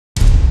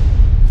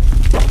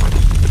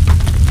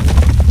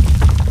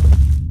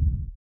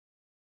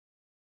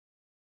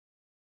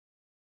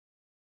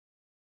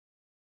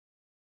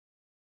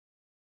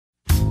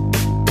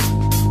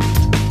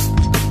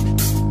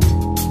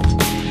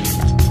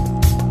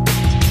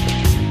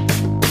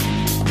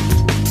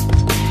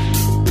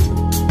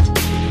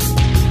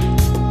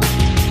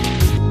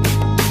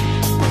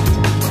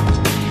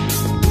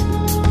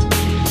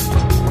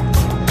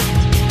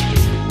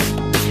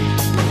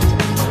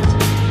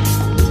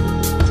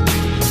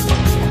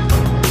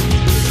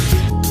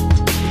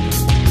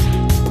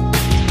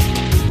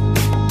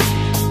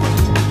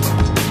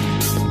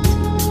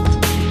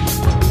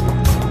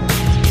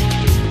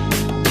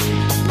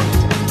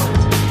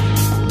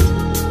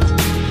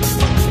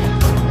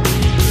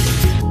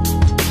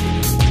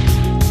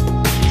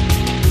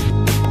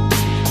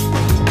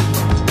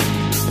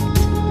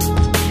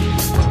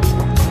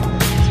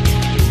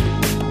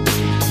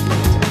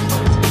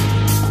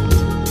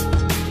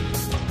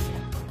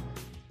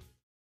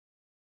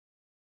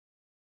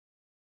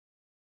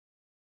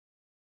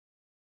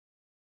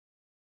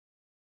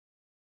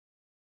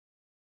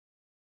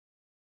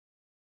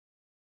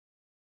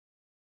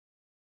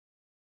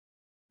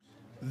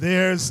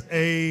there's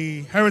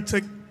a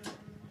heretic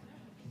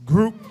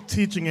group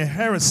teaching a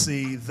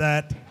heresy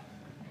that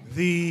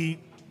the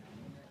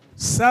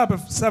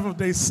Sabbath,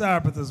 seventh-day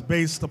Sabbath, is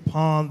based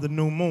upon the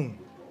new moon.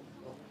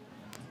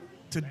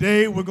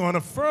 Today, we're going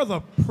to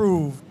further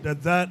prove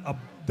that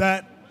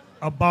that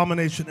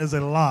abomination is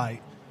a lie.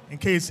 In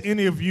case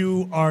any of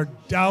you are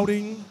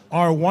doubting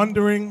or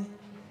wondering,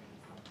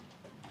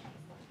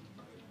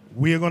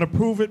 we are going to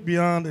prove it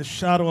beyond a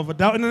shadow of a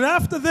doubt. And then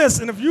after this,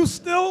 and if you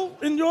still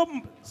in your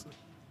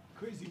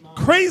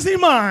crazy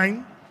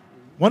mind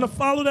want to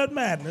follow that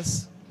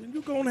madness, then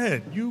you go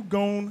ahead. You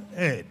go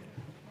ahead.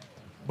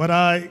 But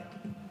I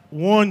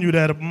warn you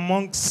that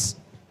amongst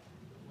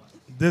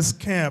this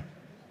camp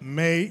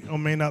may or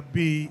may not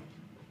be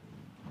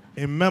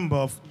a member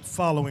of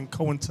following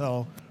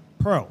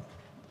COINTELPRO,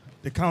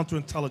 the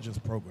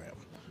counterintelligence program,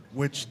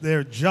 which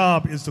their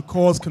job is to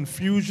cause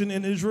confusion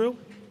in Israel,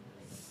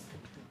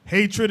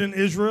 hatred in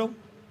Israel.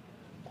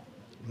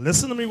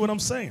 Listen to me what I'm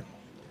saying.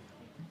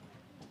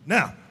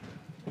 Now,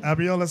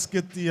 Abiel, let's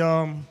get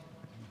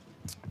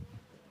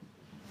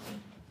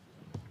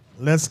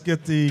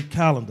the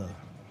calendar.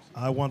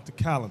 I want the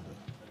calendar.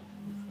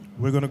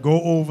 We're going to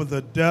go over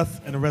the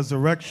death and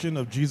resurrection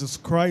of Jesus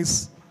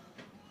Christ,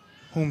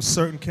 whom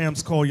certain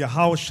camps call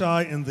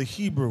Yahushua in the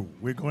Hebrew.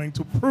 We're going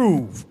to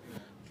prove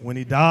when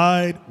he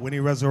died, when he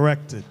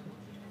resurrected.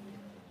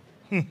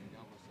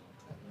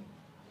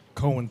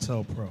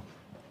 COINTELPRO.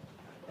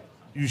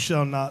 You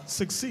shall not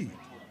succeed.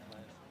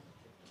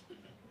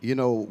 You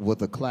know,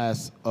 with a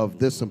class of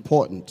this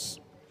importance,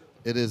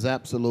 it is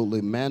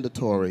absolutely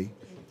mandatory,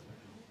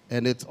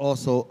 and it's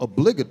also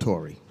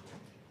obligatory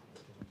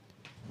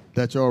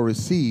that y'all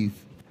receive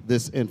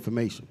this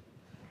information,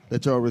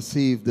 that y'all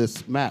receive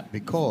this map,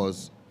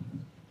 because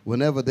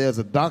whenever there's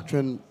a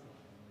doctrine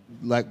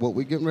like what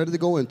we're getting ready to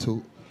go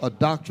into, a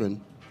doctrine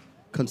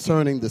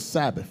concerning the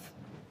Sabbath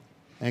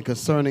and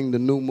concerning the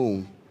new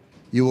moon,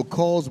 you will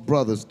cause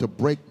brothers to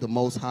break the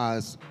Most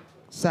High's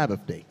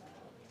Sabbath day.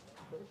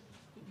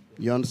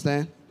 You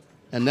understand?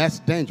 And that's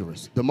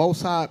dangerous. The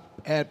Most High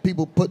had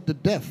people put to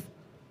death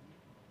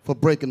for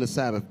breaking the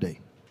Sabbath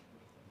day.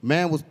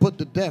 Man was put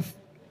to death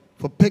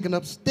for picking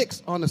up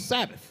sticks on the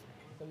Sabbath.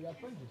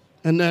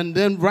 And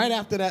then right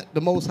after that, the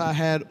Most High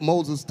had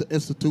Moses to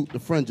institute the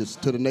fringes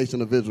to the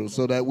nation of Israel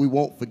so that we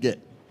won't forget.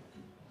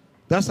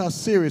 That's how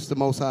serious the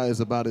Most High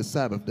is about his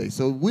Sabbath day.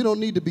 So we don't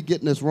need to be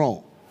getting this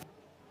wrong.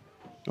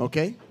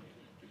 Okay?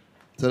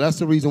 So that's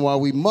the reason why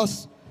we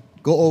must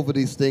go over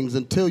these things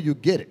until you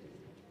get it.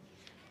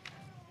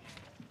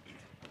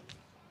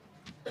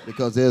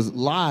 Because there's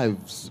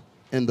lives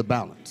in the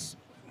balance.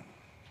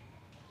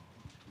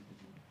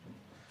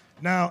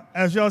 Now,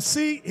 as y'all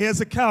see,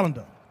 here's a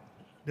calendar.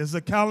 There's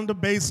a calendar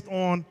based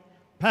on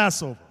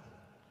Passover.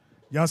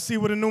 Y'all see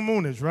what a new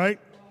moon is, right?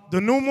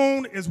 The new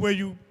moon is where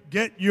you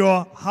get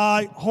your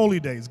high holy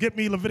days. Get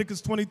me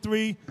Leviticus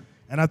 23,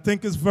 and I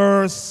think it's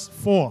verse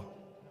 4.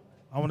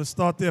 I want to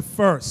start there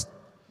first.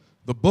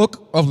 The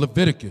book of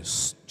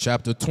Leviticus,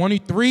 chapter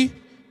 23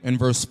 and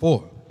verse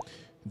 4.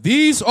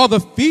 These are the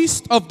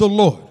feasts of the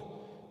Lord,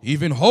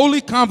 even holy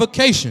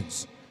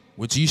convocations,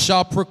 which ye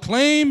shall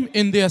proclaim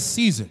in their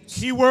seasons.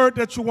 Key word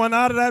that you want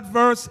out of that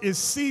verse is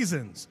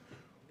seasons.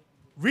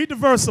 Read the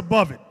verse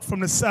above it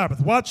from the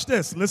Sabbath. Watch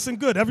this. Listen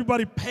good.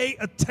 Everybody pay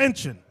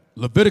attention.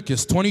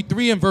 Leviticus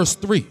 23 and verse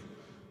 3.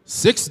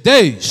 6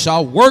 days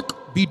shall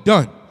work be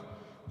done,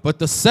 but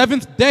the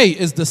seventh day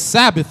is the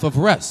Sabbath of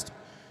rest.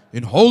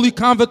 In holy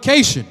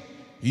convocation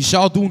ye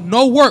shall do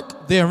no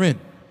work therein.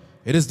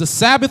 It is the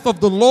Sabbath of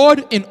the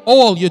Lord in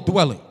all your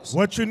dwellings.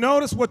 What you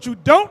notice, what you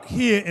don't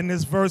hear in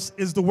this verse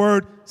is the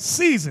word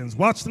seasons.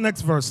 Watch the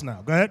next verse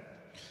now. Go ahead.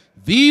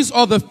 These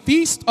are the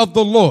feasts of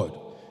the Lord,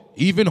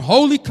 even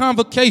holy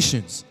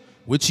convocations,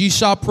 which ye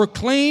shall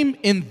proclaim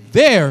in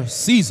their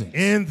seasons.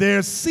 In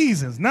their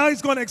seasons. Now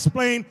he's going to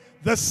explain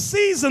the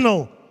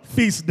seasonal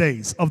feast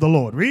days of the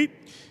Lord. Read.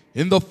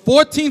 In the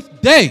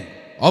 14th day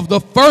of the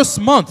first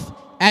month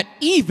at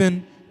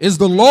even is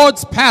the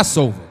Lord's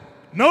Passover.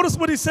 Notice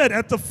what he said.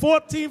 At the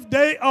 14th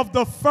day of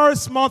the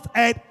first month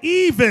at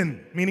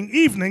even, meaning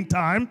evening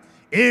time,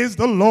 is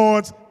the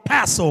Lord's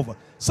Passover.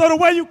 So the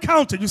way you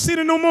count it, you see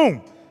the new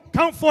moon.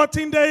 Count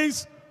 14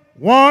 days.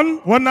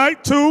 1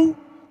 night, 2,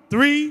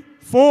 3,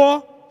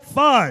 4,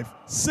 5,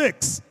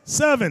 6,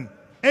 7,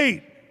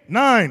 8,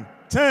 9,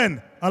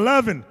 10,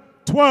 11,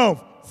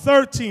 12,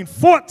 13,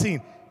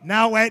 14.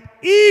 Now at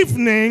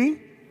evening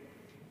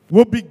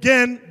will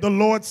begin the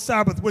Lord's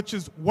Sabbath, which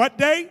is what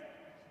day?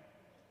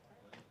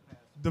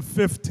 The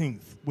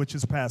 15th, which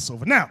is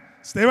Passover. Now,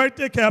 stay right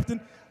there, Captain.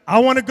 I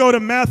want to go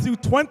to Matthew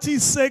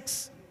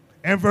 26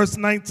 and verse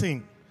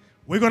 19.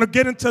 We're going to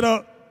get into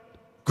the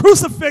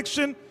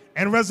crucifixion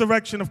and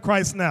resurrection of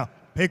Christ now.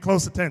 Pay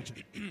close attention.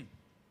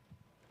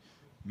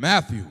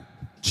 Matthew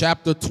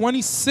chapter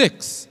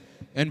 26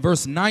 and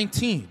verse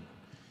 19.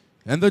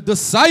 And the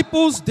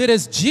disciples did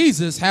as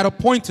Jesus had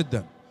appointed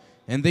them,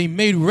 and they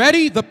made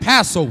ready the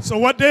Passover. So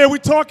what day are we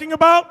talking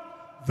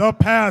about? The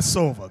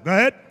Passover. Go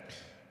ahead.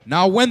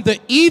 Now when the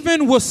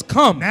even was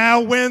come.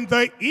 Now when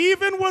the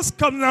even was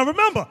come. Now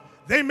remember,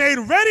 they made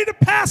ready the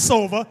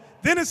Passover.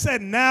 Then it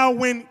said, now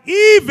when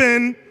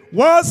even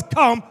was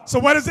come. So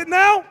what is it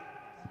now?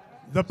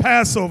 The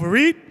Passover.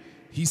 Read.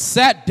 He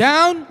sat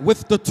down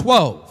with the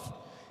 12.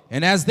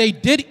 And as they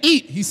did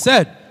eat, he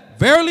said,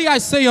 verily I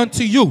say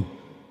unto you,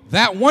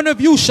 that one of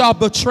you shall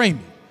betray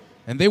me.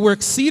 And they were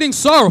exceeding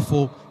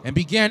sorrowful, and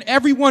began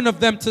every one of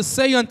them to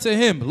say unto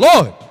him,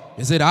 Lord,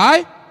 is it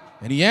I?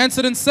 And he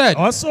answered and said,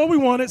 oh, that's all we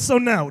wanted. So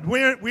now,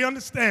 we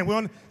understand. We're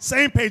on the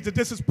same page that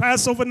this is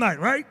Passover night,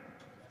 right?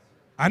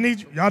 I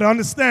need y'all to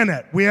understand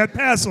that. We had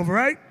Passover,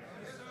 right?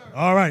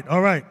 All right,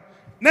 all right.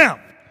 Now,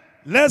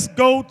 let's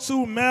go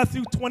to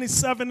Matthew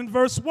 27 and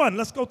verse 1.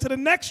 Let's go to the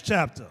next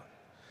chapter.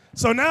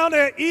 So now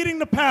they're eating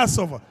the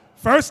Passover.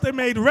 First they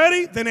made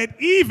ready, then at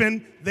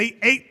even, they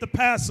ate the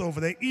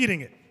Passover. They're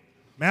eating it.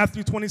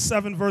 Matthew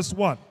 27, verse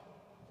 1.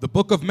 The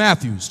book of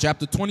Matthew,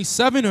 chapter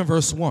 27 and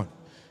verse 1.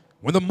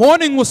 When the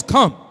morning was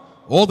come,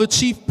 all the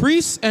chief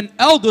priests and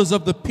elders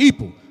of the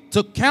people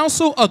took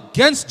counsel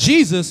against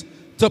Jesus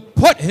to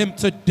put him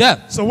to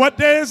death. So what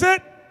day is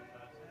it?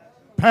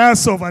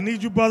 Passover. I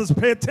need you brothers to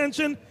pay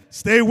attention.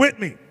 Stay with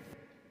me.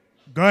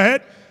 Go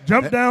ahead.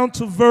 Jump down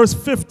to verse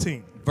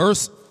 15.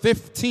 Verse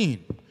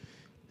 15.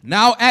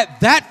 Now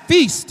at that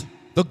feast,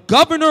 the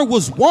governor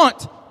was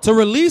wont to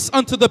release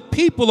unto the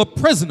people a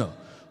prisoner,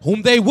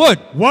 whom they would.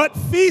 What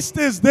feast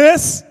is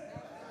this?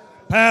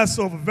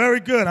 Passover. Very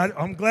good.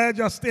 I'm glad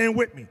y'all staying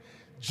with me.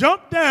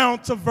 Jump down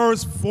to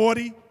verse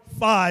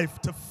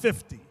 45 to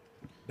 50.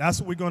 That's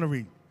what we're going to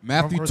read.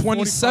 Matthew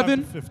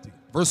 27,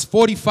 verse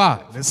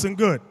 45. Listen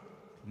good.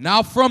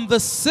 Now from the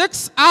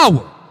 6th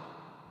hour,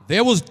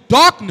 there was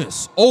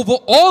darkness over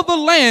all the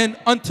land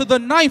unto the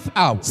 9th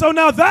hour. So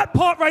now that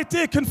part right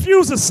there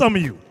confuses some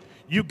of you.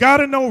 You got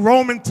to know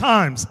Roman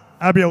times.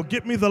 Abiel,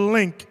 get me the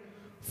link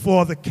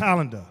for the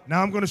calendar.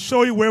 Now I'm going to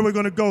show you where we're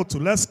going to go to.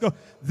 Let's go.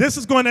 This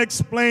is going to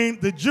explain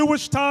the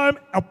Jewish time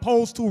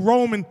opposed to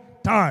Roman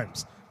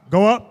times.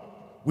 Go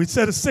up. We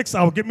said the 6th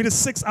hour. Get me the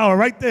 6th hour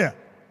right there.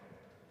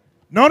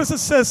 Notice it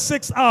says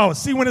 6 hours.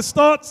 See when it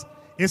starts?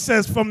 It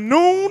says from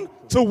noon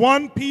to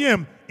 1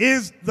 p.m.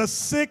 is the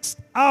 6th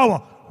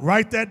hour.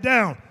 Write that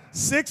down.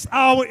 6th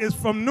hour is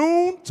from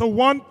noon to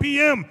 1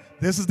 p.m.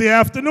 This is the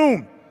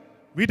afternoon.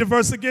 Read the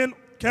verse again,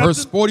 Captain.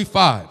 Verse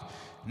 45.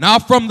 Now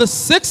from the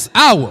 6th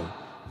hour,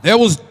 there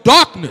was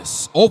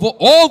darkness over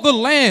all the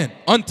land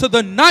unto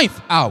the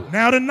 9th hour.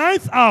 Now the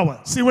 9th hour.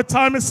 See what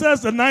time it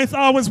says? The 9th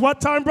hour is what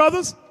time,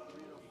 brothers?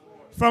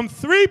 From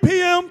 3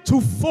 p.m.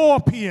 to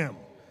 4 p.m.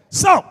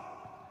 So,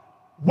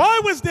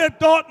 why was there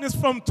darkness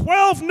from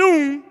 12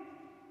 noon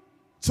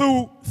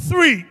to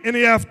 3 in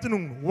the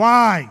afternoon?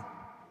 Why?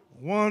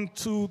 1,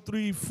 2,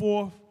 3,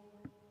 4.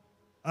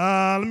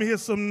 Let me hear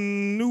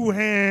some new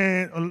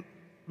hand.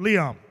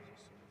 Leon,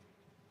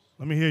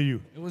 let me hear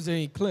you. It was an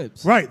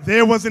eclipse. Right,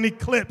 there was an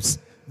eclipse.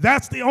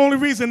 That's the only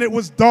reason it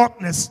was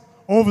darkness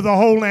over the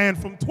whole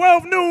land from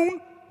 12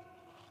 noon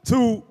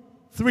to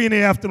 3 in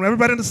the afternoon.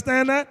 Everybody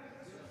understand that?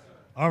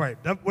 All right,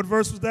 what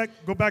verse was that?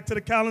 Go back to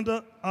the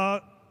calendar.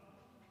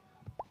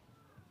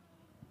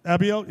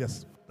 Abiel?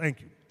 Yes,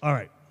 thank you. All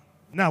right.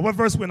 Now, what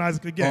verse went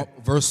Isaac again?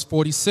 Verse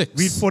 46.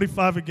 Read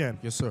 45 again.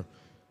 Yes, sir.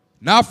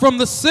 Now from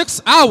the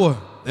 6th hour,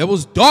 there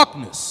was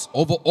darkness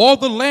over all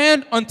the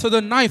land unto the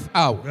 9th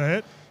hour. Go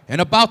ahead.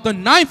 And about the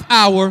 9th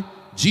hour,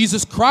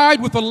 Jesus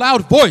cried with a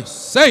loud voice,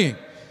 saying,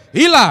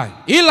 Eli,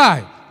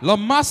 Eli,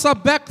 lama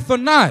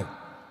sabachthani.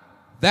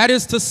 That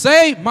is to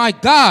say, my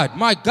God,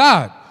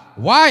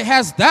 why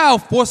hast thou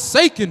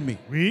forsaken me?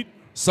 Read.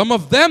 Some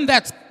of them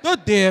that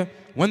stood there,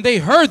 when they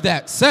heard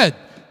that, said,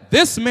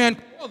 this man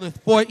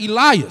calleth for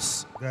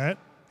Elias. Go ahead.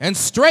 And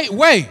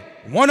straightway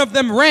one of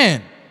them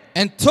ran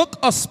and took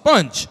a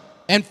sponge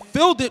and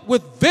filled it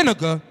with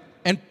vinegar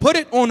and put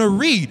it on a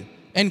reed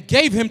and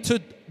gave him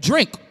to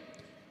drink.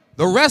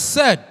 The rest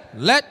said,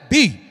 let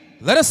be.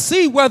 Let us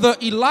see whether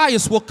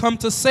Elias will come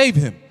to save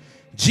him.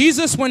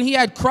 Jesus, when he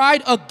had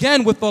cried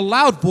again with a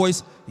loud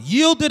voice,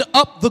 yielded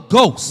up the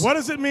ghost. What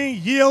does it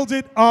mean,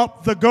 yielded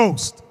up the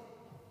ghost?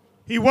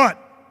 He what?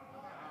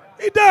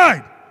 He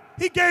died.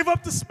 He gave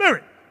up the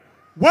spirit.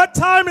 What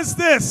time is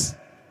this?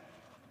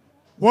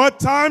 What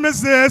time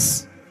is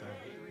this?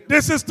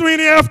 This is 3 in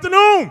the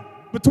afternoon,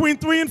 between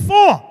 3 and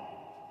 4.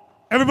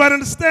 Everybody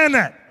understand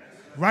that?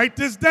 Write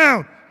this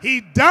down.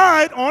 He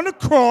died on the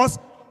cross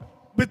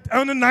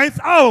on the 9th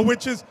hour,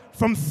 which is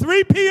from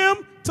 3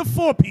 p.m. to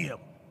 4 p.m.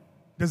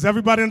 Does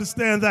everybody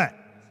understand that?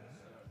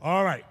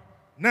 All right.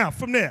 Now,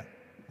 from there,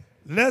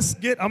 let's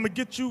get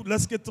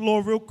the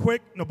law real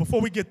quick. No,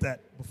 before we get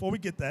that,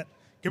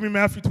 give me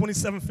Matthew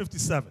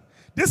 27:57.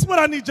 This is what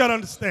I need y'all to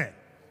understand.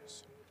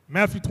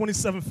 Matthew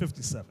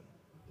 27:57.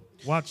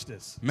 Watch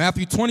this.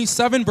 Matthew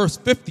 27, verse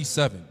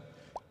 57.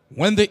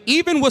 When the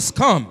even was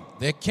come,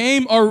 there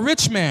came a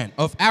rich man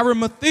of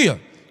Arimathea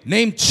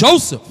named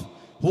Joseph,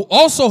 who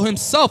also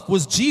himself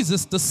was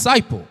Jesus'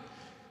 disciple.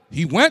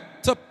 He went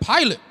to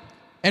Pilate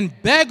and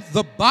begged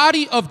the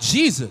body of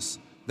Jesus.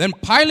 Then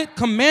Pilate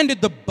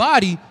commanded the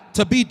body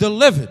to be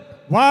delivered.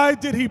 Why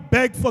did he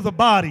beg for the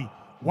body?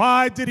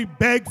 Why did he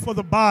beg for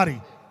the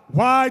body?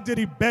 Why did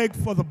he beg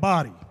for the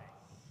body?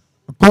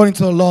 According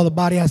to the law, the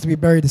body has to be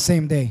buried the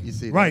same day. You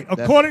see, Right.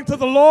 According to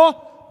the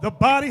law, the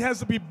body has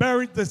to be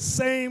buried the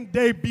same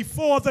day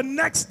before the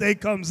next day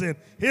comes in.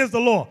 Here's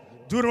the law.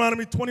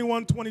 Deuteronomy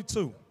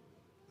 21:22.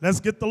 Let's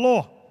get the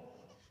law.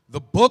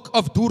 The book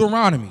of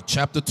Deuteronomy,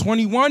 chapter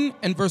 21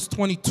 and verse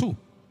 22.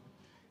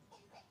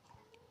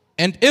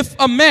 And if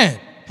a man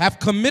have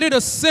committed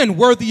a sin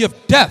worthy of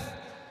death,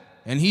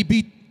 and he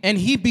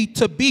be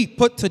to be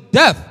put to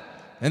death,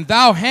 and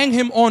thou hang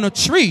him on a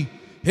tree,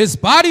 his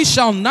body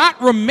shall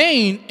not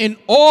remain in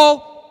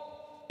all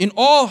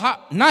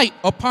night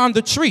upon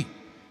the tree,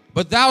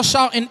 but thou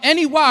shalt in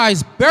any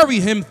wise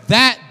bury him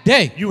that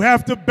day. You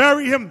have to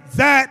bury him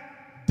that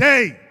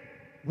day.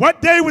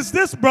 What day was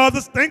this,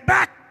 brothers? Think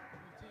back.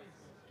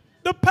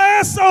 The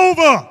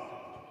Passover.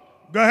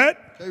 Go ahead.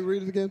 Can you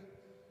read it again?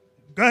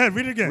 Go ahead,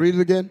 read it again. Read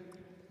it again.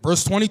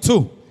 Verse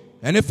 22.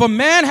 And if a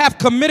man have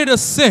committed a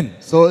sin.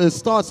 So it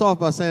starts off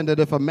by saying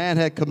that if a man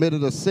had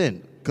committed a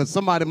sin, because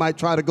somebody might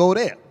try to go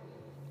there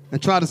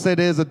and try to say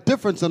there's a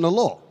difference in the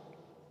law.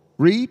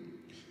 Read.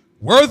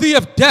 Worthy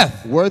of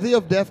death. Worthy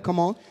of death, come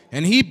on.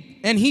 And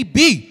he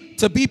be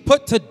to be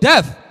put to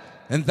death,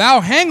 and thou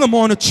hang him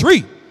on a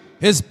tree.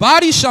 His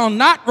body shall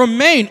not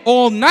remain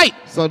all night.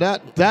 So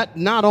that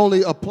not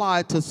only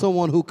applied to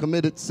someone who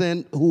committed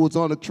sin who was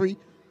on a tree.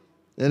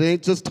 It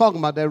ain't just talking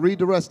about that. Read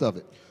the rest of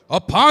it.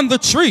 Upon the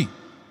tree.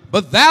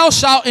 But thou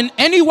shalt in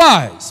any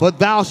wise. But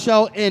thou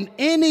shalt in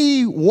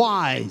any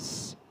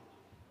wise.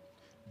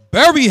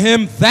 Bury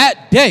him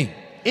that day.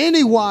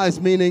 Any wise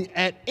meaning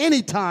at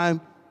any time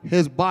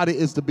his body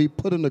is to be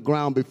put in the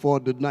ground before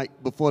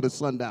the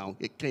sundown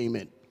it came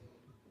in.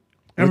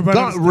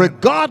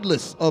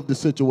 Regardless of the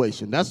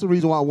situation. That's the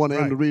reason why I wanted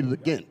him to read it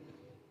again.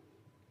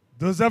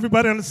 Does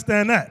everybody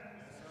understand that?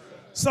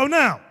 So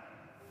now,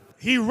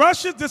 he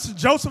rushes, this is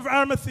Joseph of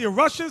Arimathea,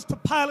 rushes to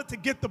Pilate to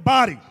get the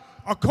body.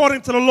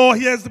 According to the law,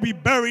 he has to be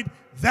buried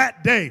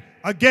that day.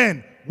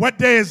 Again, what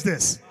day is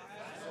this?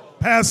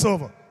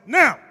 Passover.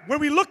 Now, when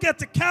we look at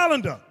the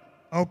calendar,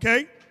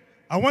 okay,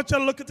 I want you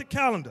to look at the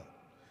calendar.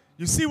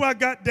 You see where I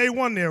got day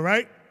 1 there,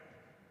 right?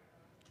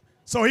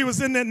 So he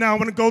was in there. Now I'm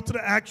going to go to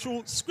the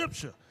actual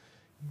scripture.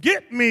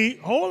 Get me,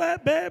 hold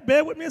that,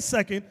 bear with me a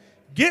second.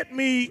 Get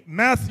me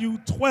Matthew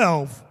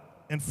 12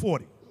 and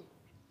 40.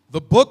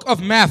 The book of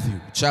Matthew,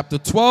 chapter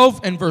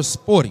 12 and verse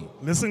 40.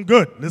 Listen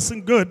good,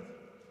 listen good.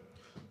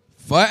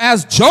 For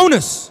as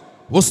Jonas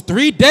was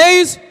 3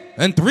 days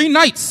and 3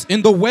 nights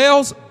in the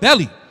whale's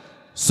belly,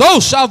 so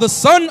shall the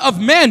Son of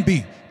Man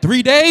be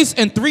 3 days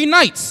and 3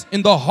 nights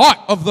in the heart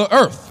of the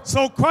earth.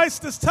 So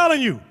Christ is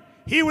telling you,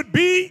 he would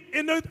be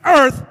in the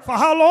earth for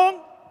how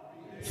long?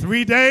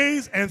 3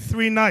 days and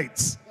 3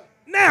 nights.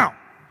 Now,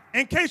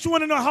 in case you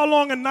want to know how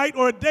long a night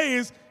or a day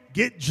is,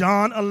 get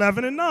John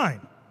 11 and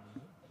 9.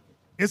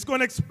 It's going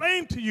to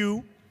explain to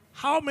you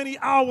how many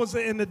hours are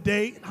in the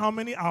day and how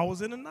many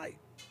hours in the night.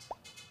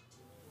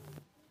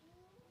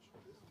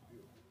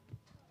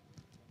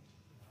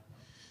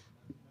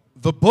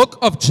 The book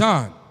of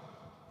John,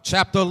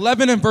 chapter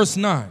 11 and verse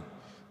 9.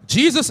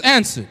 Jesus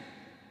answered,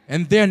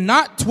 and there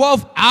not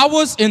 12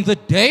 hours in the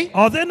day?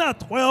 Are there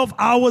not 12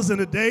 hours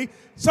in a day?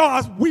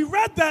 So we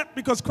read that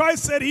because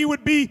Christ said he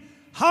would be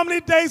how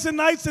many days and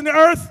nights in the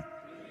earth?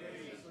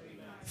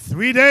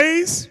 3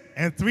 days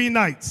and 3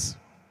 nights.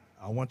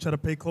 I want you to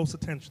pay close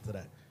attention to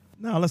that.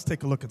 Now let's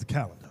take a look at the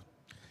calendar.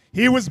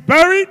 He was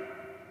buried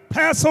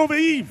Passover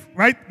Eve,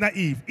 right? Not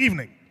Eve,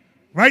 evening.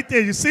 Right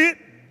there, you see it?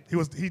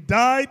 He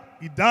died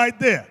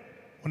there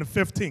on the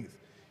 15th.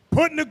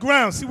 Put in the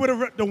ground. See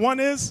where the one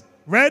is?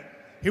 Red?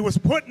 He was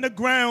put in the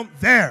ground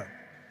there.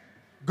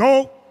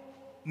 Go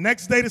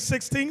next day, the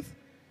 16th.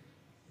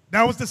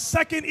 That was the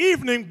second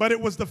evening, but it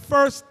was the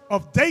first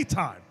of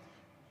daytime.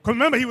 Because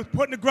remember, he was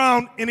put in the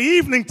ground in the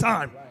evening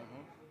time.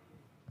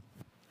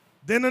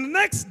 Then the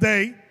next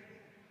day,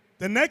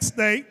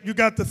 you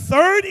got the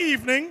third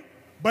evening,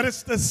 but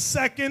it's the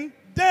second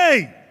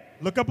day.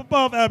 Look up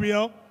above,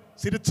 Abiel.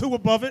 See the 2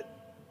 above it?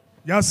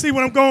 Y'all see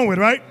what I'm going with,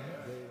 right?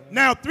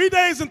 Now, 3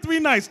 days and 3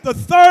 nights. The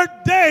third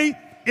day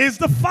is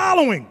the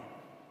following.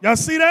 Y'all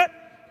see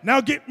that?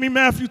 Now get me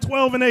Matthew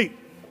 12 and 8.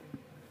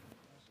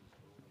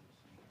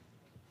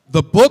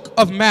 The book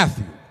of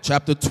Matthew,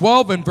 chapter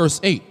 12 and verse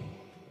 8.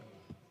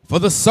 For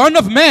the Son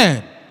of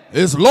Man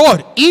is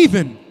Lord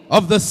even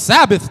of the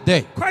Sabbath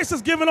day. Christ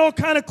is giving all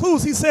kind of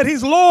clues. He said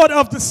he's Lord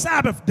of the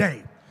Sabbath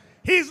day.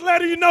 He's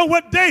letting you know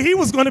what day he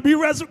was going to be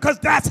resurrected because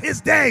that's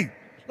his day.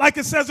 Like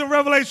it says in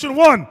Revelation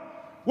 1.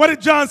 What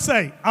did John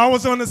say? I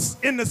was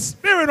in the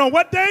Spirit on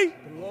what day?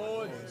 The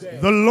Lord's day.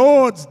 The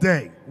Lord's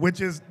day, which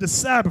is the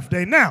Sabbath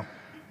day. Now,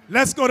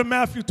 let's go to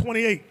Matthew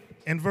 28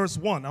 and verse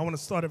 1. I want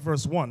to start at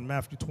verse 1,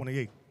 Matthew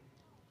 28.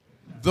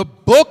 The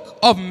book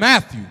of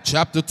Matthew,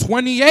 chapter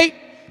 28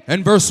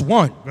 and verse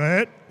 1. Go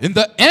ahead. In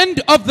the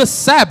end of the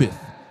Sabbath,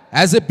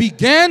 as it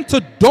began to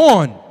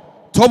dawn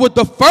toward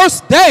the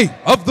first day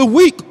of the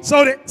week.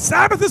 So the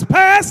Sabbath is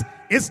past.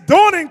 It's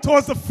dawning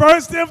towards the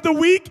first day of the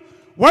week.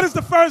 What is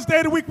the first day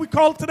of the week we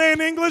call it today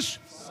in English?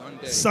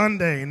 Sunday.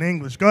 Sunday in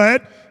English. Go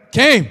ahead.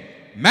 Came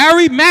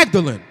Mary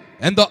Magdalene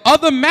and the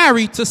other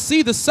Mary to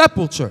see the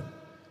sepulchre.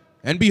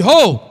 And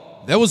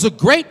behold, there was a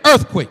great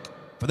earthquake,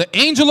 for the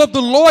angel of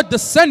the Lord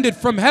descended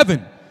from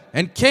heaven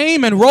and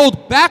came and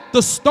rolled back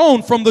the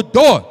stone from the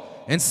door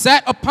and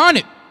sat upon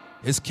it.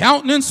 His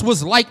countenance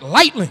was like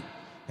lightning,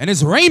 and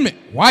his raiment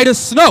white as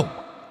snow.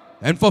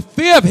 And for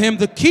fear of him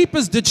the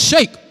keepers did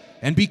shake,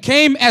 and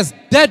became as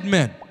dead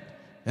men.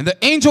 And the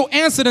angel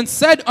answered and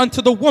said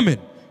unto the woman,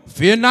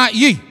 Fear not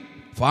ye,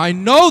 for I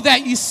know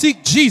that ye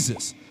seek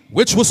Jesus,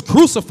 which was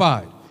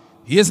crucified.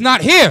 He is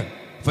not here,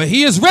 for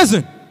he is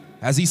risen,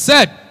 as he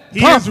said.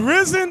 He is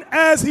risen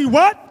as he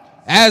what?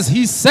 As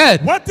he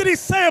said. What did he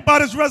say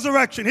about his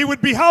resurrection? He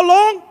would be how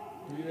long?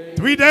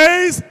 3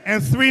 days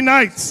and 3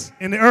 nights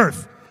in the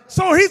earth.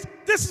 So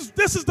this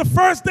is the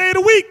first day of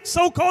the week,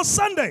 so-called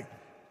Sunday.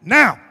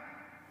 Now,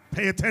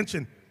 pay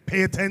attention,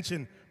 pay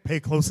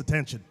close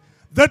attention.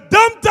 The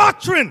dumb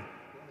doctrine,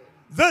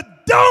 the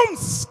dumb,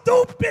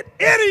 stupid,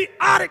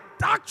 idiotic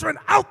doctrine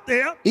out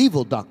there.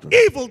 Evil doctrine.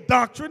 Evil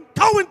doctrine,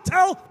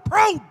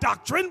 COINTELPRO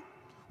doctrine,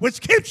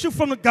 which keeps you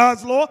from the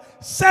God's law,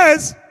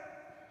 says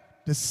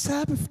the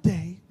Sabbath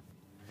day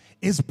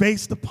is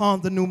based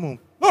upon the new moon.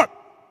 Look,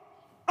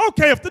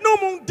 okay, if the new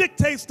moon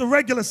dictates the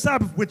regular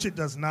Sabbath, which it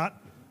does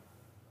not,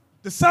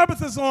 the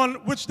Sabbath is on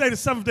which day? The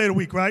 7th day of the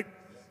week, right?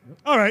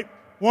 All right.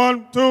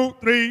 1, 2,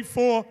 3,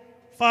 4,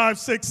 5,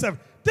 6, 7.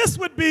 This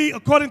would be,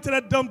 according to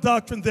that dumb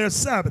doctrine, their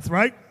Sabbath,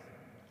 right?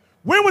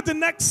 When would the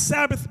next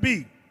Sabbath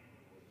be?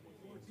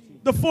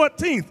 The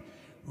 14th.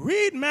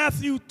 Read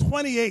Matthew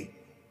 28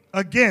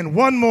 again,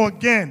 one more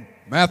again.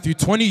 Matthew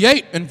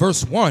 28 and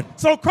verse 1.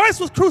 So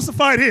Christ was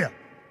crucified here,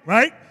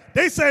 right?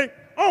 They say,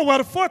 oh, well,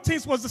 the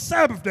 14th was the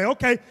Sabbath day.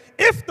 Okay,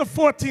 if the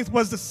 14th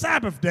was the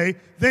Sabbath day,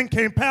 then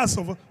came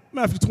Passover.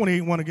 Matthew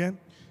 28, 1 again.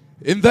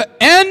 In the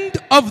end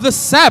of the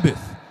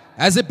Sabbath,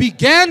 as it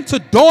began to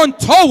dawn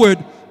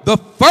toward the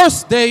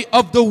first day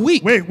of the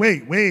week.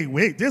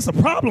 Wait. There's a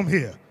problem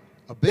here.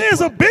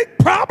 There's a big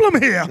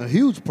problem here. A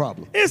huge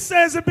problem. It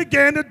says it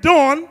began to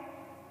dawn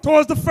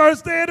towards the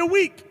first day of the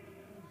week.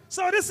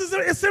 So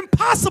it's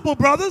impossible,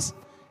 brothers,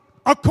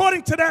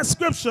 according to that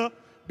scripture,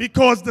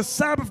 because the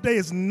Sabbath day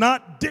is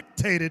not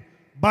dictated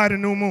by the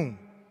new moon.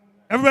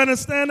 Everybody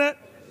understand that?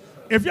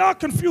 If y'all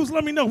confused,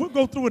 let me know. We'll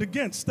go through it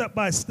again, step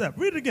by step.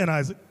 Read it again,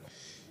 Isaac.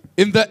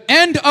 In the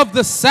end of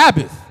the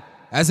Sabbath,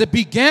 as it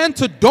began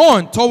to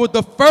dawn toward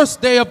the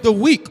first day of the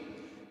week,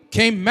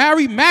 came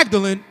Mary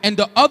Magdalene and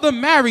the other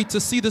Mary to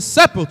see the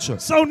sepulchre.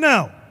 So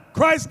now,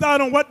 Christ died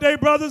on what day,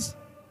 brothers?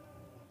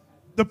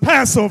 The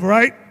Passover,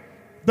 right?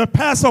 The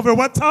Passover,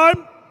 what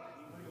time?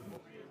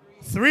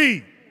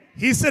 3.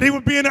 He said he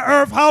would be in the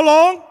earth how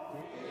long?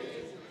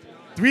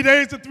 3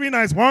 days and 3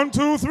 nights. 1,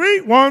 2,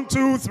 3. 1,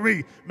 2,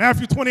 3.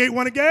 Matthew 28,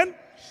 1 again.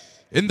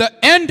 In the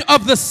end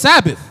of the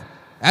Sabbath,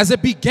 as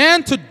it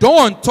began to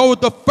dawn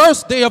toward the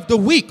first day of the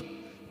week,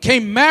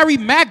 came Mary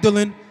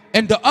Magdalene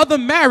and the other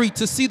Mary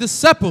to see the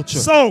sepulchre.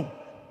 So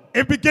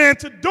it began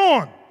to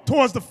dawn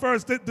towards the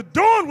first day. The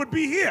dawn would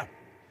be here.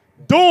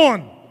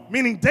 Dawn,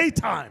 meaning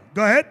daytime.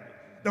 Go ahead.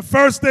 The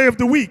first day of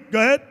the week.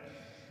 Go ahead.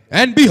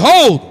 And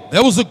behold,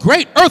 there was a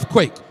great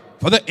earthquake,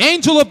 for the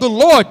angel of the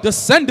Lord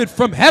descended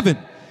from heaven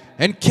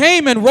and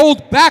came and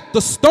rolled back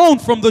the stone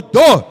from the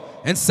door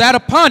and sat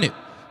upon it.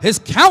 His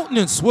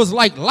countenance was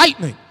like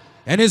lightning,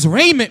 and his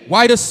raiment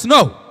white as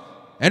snow.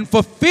 And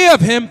for fear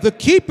of him the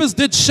keepers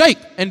did shake,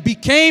 and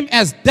became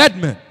as dead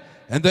men.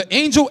 And the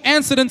angel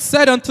answered and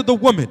said unto the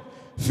woman,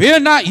 Fear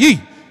not ye,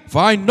 for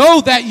I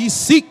know that ye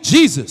seek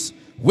Jesus,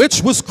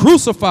 which was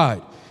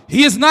crucified.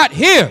 He is not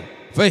here,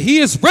 for he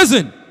is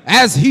risen,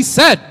 as he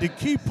said. The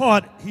key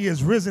part, he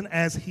is risen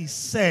as he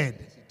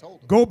said.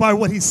 Go by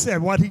what he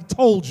said, what he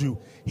told you.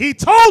 He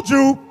told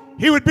you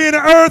he would be in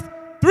the earth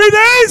 3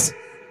 days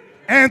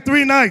and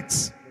 3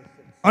 nights.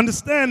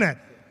 Understand that.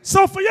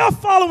 So for y'all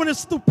following this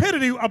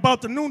stupidity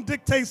about the noon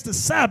dictates the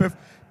Sabbath,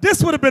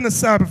 this would have been a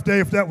Sabbath day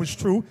if that was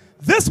true.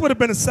 This would have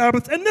been a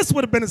Sabbath, and this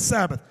would have been a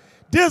Sabbath.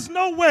 There's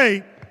no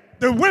way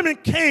the women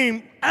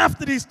came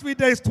after these 3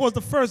 days towards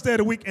the first day of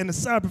the week, and the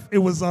Sabbath, it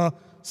was a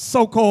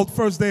so-called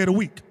first day of the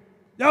week.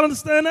 Y'all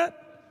understand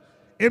that?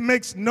 It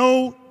makes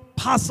no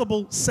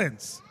possible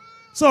sense.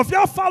 So if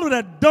y'all follow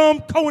that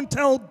dumb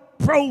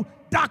COINTELPRO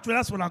doctrine,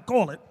 that's what I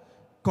call it,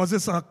 because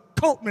it's a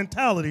cult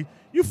mentality,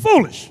 you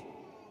foolish.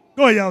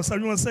 Go ahead, y'all. So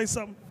you want to say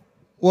something?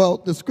 Well,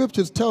 the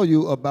scriptures tell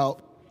you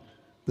about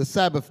the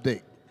Sabbath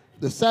day.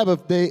 The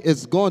Sabbath day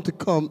is going to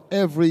come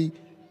every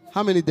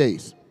how many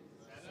days?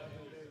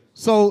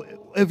 So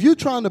if you're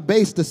trying to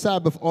base the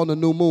Sabbath on the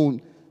new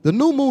moon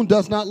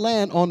does not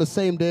land on the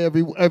same day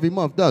every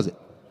month, does it?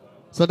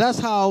 So that's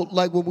how,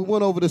 like when we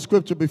went over the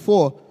scripture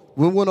before,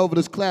 when we went over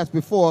this class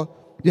before,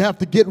 you have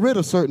to get rid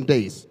of certain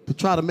days to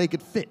try to make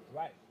it fit.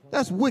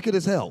 That's wicked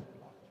as hell.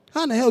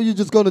 How in the hell are you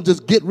just going to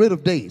just get rid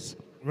of days?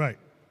 Right.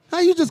 How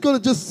are you just going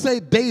to just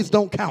say days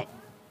don't count?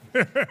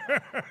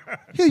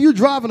 Here you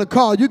driving a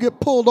car, you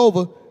get pulled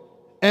over,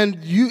 and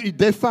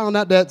they found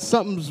out that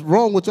something's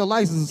wrong with your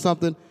license or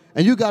something,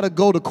 and you got to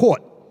go to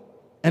court,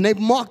 and they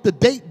mark the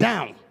date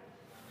down,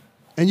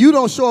 and you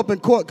don't show up in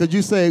court because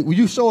you say, well,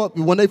 you show up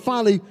when they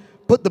finally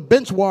put the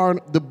bench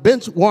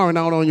warrant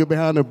out on your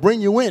behind and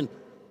bring you in.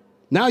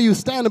 Now you're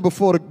standing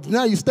before the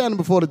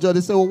judge.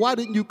 They say, well, why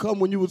didn't you come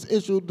when you was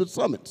issued the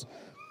summons?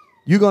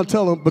 You're going to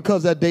tell them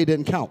because that day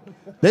didn't count.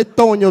 They're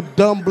throwing your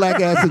dumb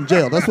black ass in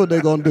jail. That's what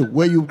they're going to do,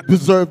 where you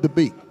deserve to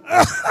be.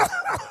 I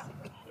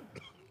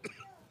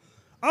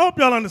hope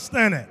y'all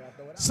understand that.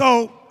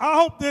 So I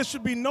hope there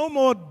should be no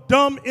more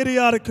dumb,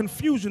 idiotic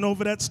confusion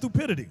over that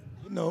stupidity.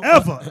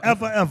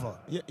 Ever.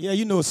 Yeah,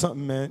 you know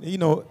something, man. You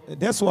know,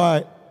 that's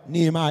why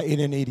Nehemiah 8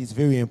 and 8 is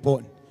very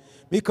important.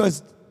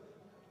 Because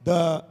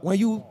when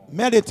you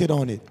meditate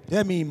on it,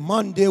 that means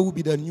Monday will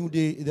be the new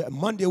day.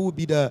 Monday will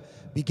be the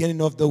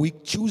beginning of the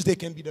week. Tuesday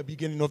can be the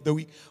beginning of the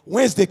week.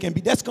 Wednesday can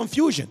be, that's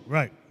confusion.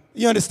 Right.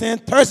 You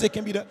understand? Thursday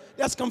can be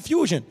that's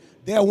confusion.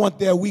 They want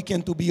their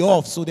weekend to be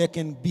off so they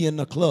can be in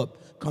the club,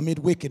 commit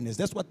wickedness.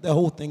 That's what the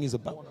whole thing is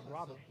about.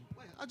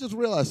 I just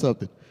realized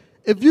something.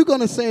 If you're going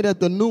to say that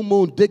the new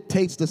moon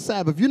dictates the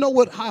Sabbath, you know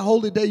what high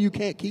holy day you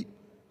can't keep?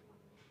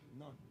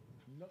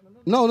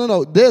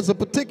 No. There's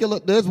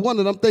one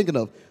that I'm thinking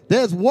of.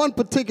 There's one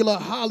particular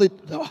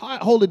high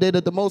holy day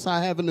that the Most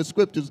High have in the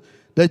scriptures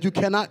that you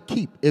cannot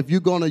keep if you're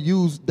going to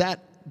use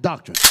that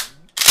doctrine.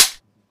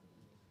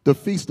 The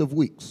Feast of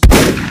Weeks.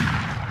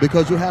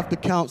 Because you have to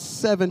count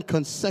 7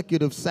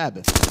 consecutive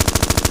Sabbaths.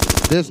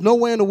 There's no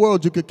way in the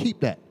world you could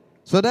keep that.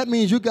 So that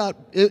means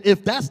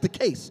if that's the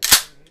case,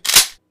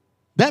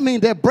 that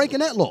means they're breaking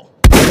that law.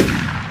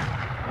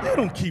 They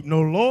don't keep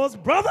no laws,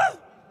 brother.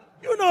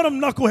 You know them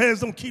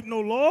knuckleheads don't keep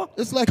no law.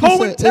 It's like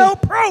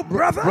COINTELPRO,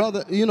 brother.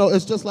 Brother, you know,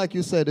 it's just like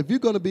you said. If you're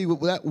going to be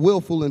that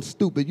willful and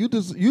stupid, you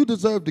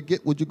deserve to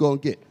get what you're going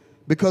to get.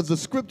 Because the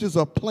scriptures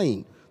are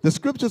plain. The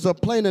scriptures are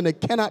plain and they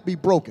cannot be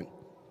broken.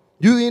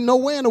 You ain't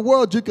nowhere in the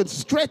world you can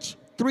stretch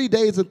 3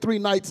 days and 3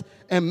 nights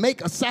and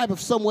make a Sabbath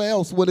somewhere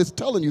else when it's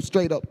telling you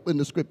straight up in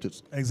the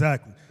scriptures.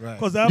 Exactly. Right.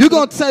 You're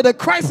going to say that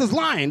Christ is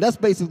lying. That's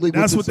basically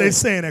what they're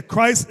saying, that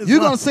Christ is lying. You're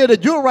going to say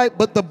that you're right,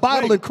 but the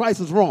Bible and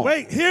Christ is wrong.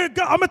 Wait, here it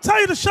goes. I'm going to tell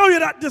you to show you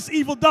this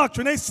evil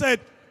doctrine. They said,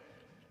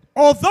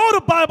 although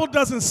the Bible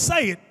doesn't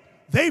say it,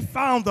 they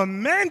found a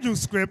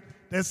manuscript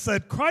that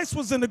said Christ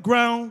was in the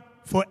ground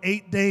for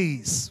 8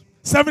 days.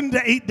 7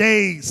 to 8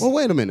 days. Well,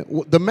 wait a minute.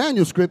 The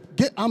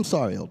manuscript, I'm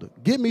sorry, Elder.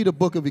 Give me the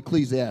book of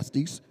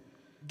Ecclesiastes.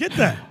 Get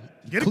that.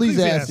 Get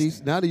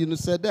Ecclesiastes. Now that you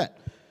just said that.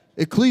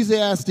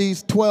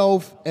 Ecclesiastes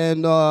 12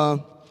 and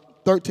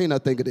 13, I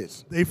think it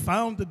is. They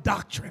found the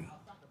doctrine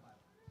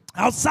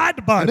outside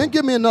the Bible. And then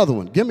give me another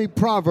one. Give me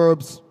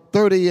Proverbs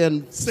 30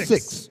 and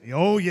 6.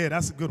 Oh, yeah,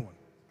 that's a good one.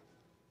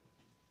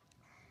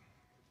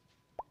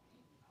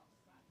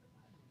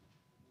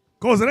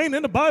 Because it ain't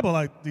in the Bible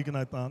like Deacon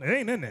I found. It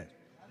ain't in there.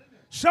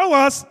 Show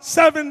us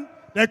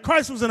that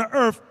Christ was in the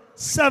earth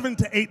 7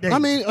 to 8 days. I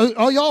mean,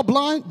 are y'all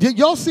blind? Did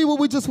y'all see what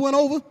we just went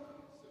over?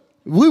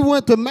 We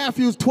went to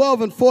Matthew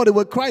 12 and 40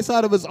 where Christ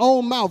out of his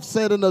own mouth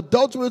said, an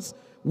adulterous,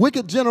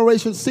 wicked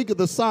generation seeketh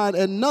a sign,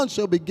 and none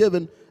shall be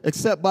given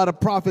except by the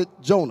prophet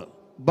Jonah,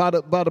 by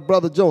the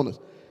brother Jonas.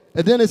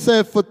 And then it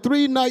said, for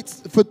 3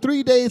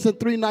 days and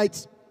 3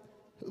 nights,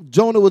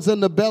 Jonah was in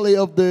the belly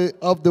of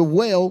the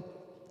whale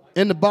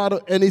in the bottom,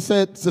 and he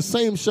said, the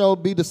same shall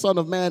be the Son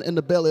of Man in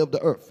the belly of the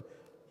earth.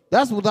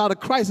 That's without a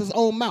Christ's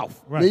own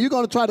mouth. Right. Now, you're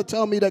going to try to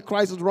tell me that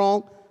Christ is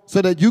wrong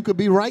so that you could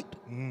be right?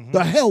 Mm-hmm.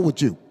 The hell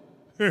with you.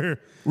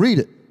 Read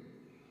it.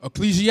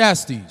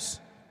 Ecclesiastes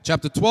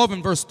chapter 12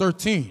 and verse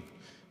 13.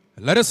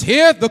 Let us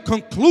hear the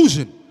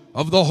conclusion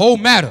of the whole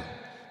matter.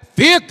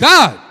 Fear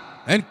God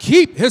and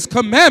keep his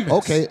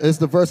commandments. Okay, it's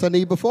the verse I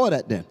need before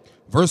that then.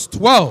 Verse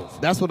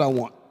 12. That's what I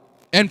want.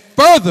 And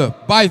further,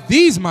 by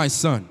these, my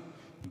son,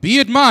 be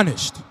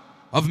admonished.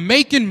 Of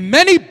making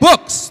many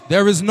books,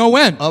 there is no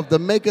end. Of the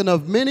making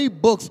of many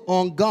books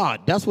on God.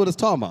 That's what it's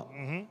talking about.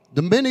 Mm-hmm.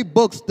 The many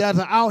books that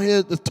are out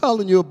here that's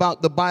telling you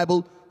about the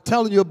Bible,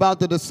 telling you about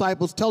the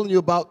disciples, telling you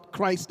about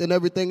Christ and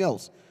everything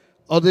else.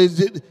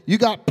 You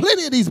got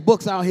plenty of these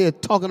books out here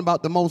talking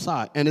about the Most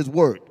High and his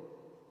word.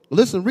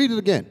 Listen, read it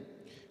again.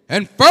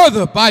 And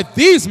further, by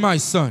these, my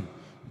son,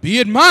 be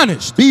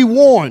admonished. Be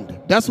warned.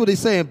 That's what he's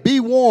saying. Be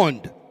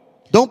warned.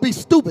 Don't be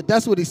stupid.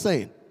 That's what he's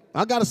saying.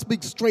 I got to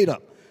speak straight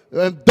up.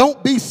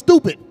 Don't be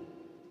stupid.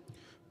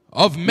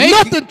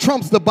 Nothing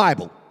trumps the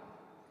Bible.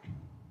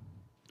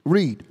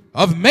 Read.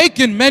 Of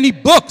making many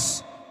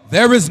books,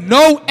 there is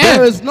no end.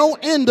 There is no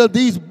end of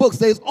these books.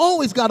 There's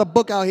always got a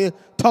book out here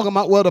talking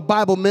about, well, the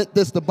Bible meant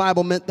this, the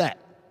Bible meant that.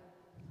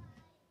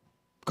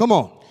 Come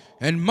on.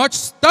 And much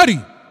study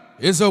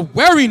is a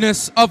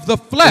weariness of the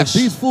flesh.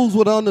 If these fools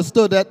would have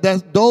understood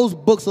that those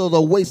books are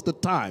a waste of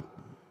time.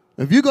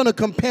 If you're going to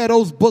compare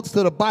those books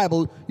to the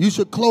Bible, you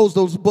should close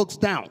those books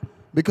down.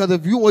 Because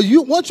if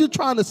once you're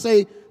trying to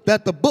say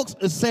that the books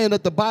is saying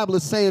that the Bible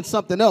is saying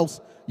something else,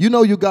 you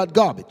know you got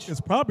garbage.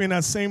 It's probably in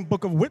that same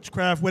book of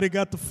witchcraft where they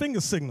got the finger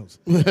signals.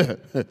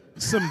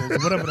 Symbols, or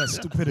whatever that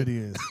stupidity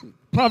is.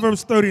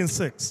 Proverbs 30 and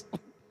 6.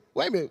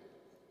 Wait a minute.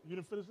 You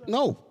didn't finish that?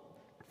 No.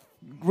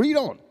 Read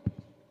on.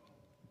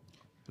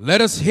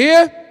 Let us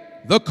hear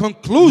the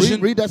conclusion.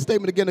 Read that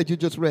statement again that you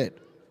just read.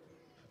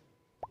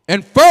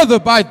 And further,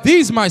 by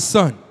these, my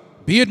son,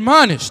 be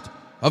admonished,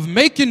 of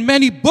making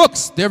many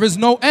books there is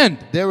no end.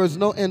 There is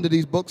no end to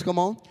these books, come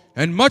on.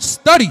 And much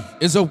study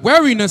is a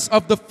weariness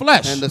of the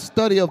flesh. And the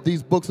study of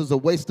these books is a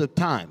waste of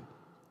time.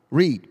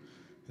 Read.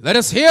 Let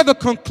us hear the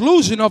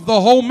conclusion of the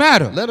whole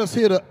matter. Let us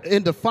hear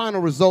the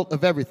final result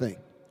of everything.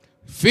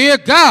 Fear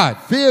God.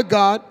 Fear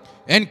God.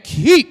 And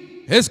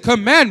keep his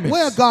commandments.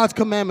 Where are God's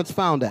commandments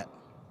found at?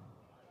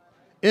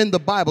 In the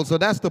Bible. So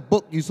that's the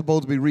book you're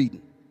supposed to be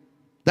reading.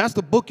 That's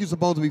the book you're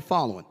supposed to be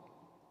following.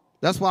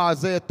 That's why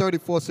Isaiah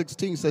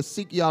 34:16 says,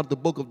 seek ye out the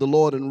book of the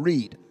Lord and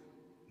read.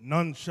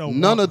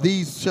 None of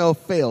these shall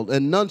fail,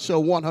 and none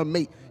shall want her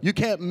mate. You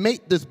can't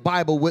mate this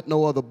Bible with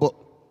no other book.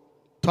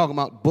 Talking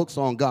about books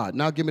on God.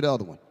 Now give me the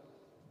other one.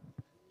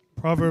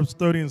 Proverbs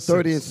 30 and 6.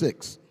 30 and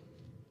 6.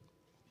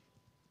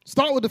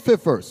 Start with the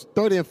 5th verse,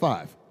 30 and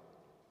 5.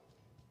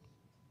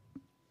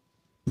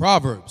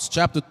 Proverbs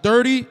chapter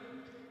 30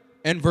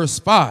 and verse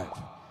 5.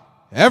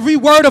 Every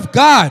word of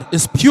God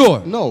is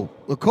pure. No,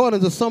 according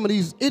to some of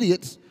these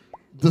idiots,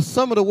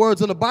 some of the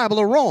words in the Bible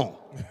are wrong.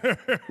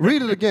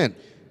 Read it again.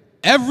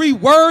 Every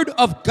word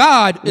of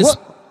God is...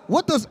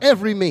 What does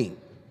every mean?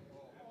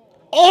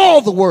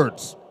 All the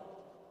words.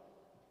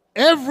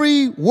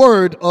 Every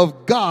word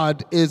of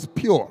God is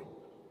pure.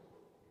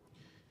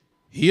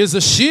 He is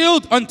a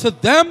shield unto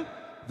them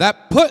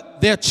that put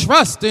their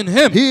trust in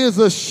him. He is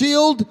a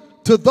shield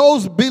to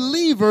those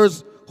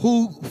believers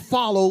who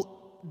follow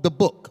the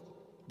book.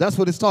 That's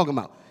what it's talking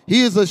about.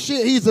 He is a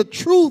shield. He's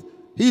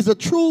a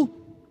true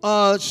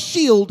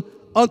shield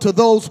unto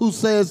those who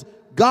says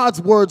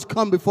God's words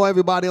come before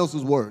everybody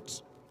else's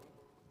words.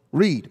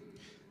 Read.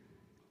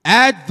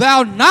 Add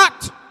thou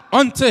not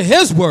unto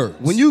his words.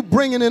 When you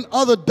bringing in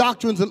other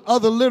doctrines and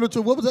other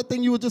literature, what was that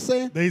thing you were just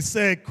saying? They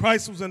said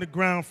Christ was in the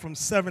ground from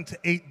 7 to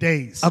 8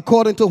 days.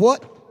 According to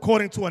what?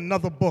 According to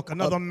another book,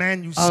 another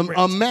manuscript.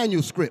 A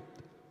manuscript.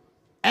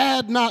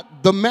 Add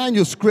not the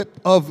manuscript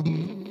of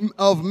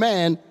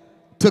man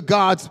to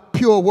God's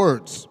pure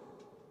words.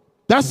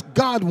 That's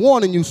God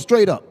warning you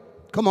straight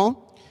up. Come on.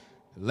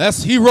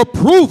 Lest he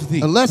reprove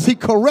thee. Unless he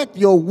correct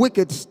your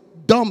wicked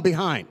dumb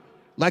behind,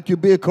 like you're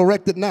being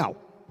corrected now.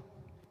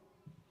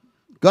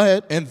 Go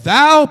ahead. And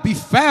thou be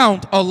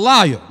found a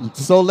liar.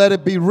 So let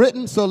it be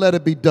written, so let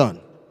it be done.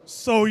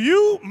 So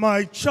you,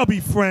 my chubby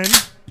friend,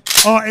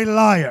 are a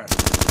liar.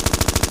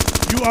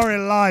 You are a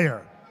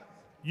liar.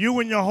 You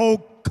and your whole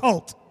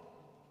cult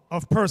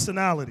of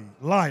personality,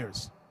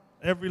 liars.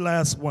 Every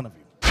last one of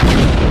you.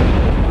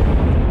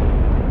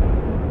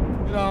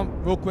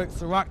 Real quick,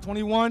 Sirach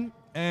 21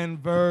 and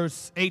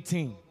verse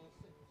 18.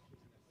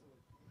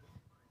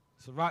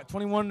 Sirach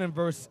 21 and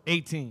verse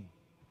 18.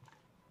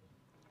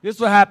 This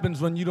is what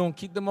happens when you don't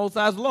keep the Most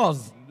High's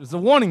laws. There's a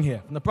warning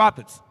here from the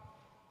prophets.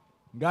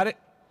 You got it?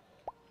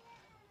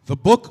 The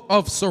book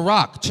of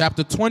Sirach,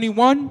 chapter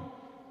 21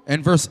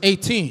 and verse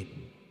 18.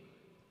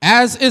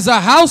 As is a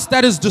house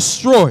that is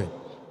destroyed,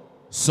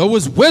 so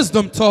is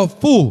wisdom to a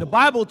fool. The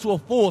Bible to a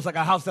fool is like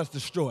a house that's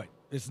destroyed.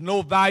 There's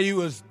no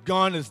value, it's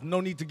gone, there's no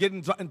need to get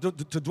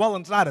to dwell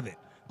inside of it.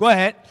 Go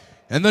ahead.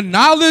 And the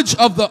knowledge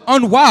of the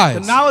unwise.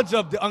 The knowledge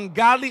of the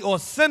ungodly or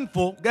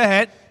sinful, go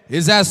ahead.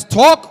 Is as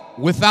talk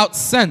without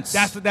sense.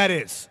 That's what that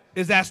is.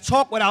 Is as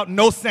talk without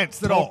no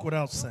sense at all. Talk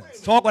without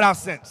sense. Talk without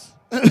sense.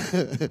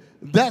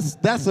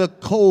 That's a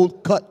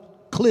cold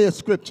cut, clear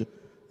scripture.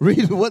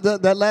 Read what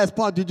that last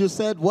part you just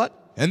said. What?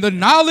 And the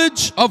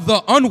knowledge of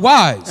the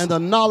unwise. And the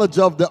knowledge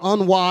of the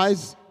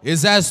unwise.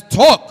 Is as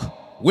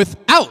talk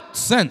without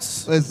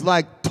sense. It's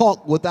like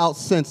talk without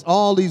sense.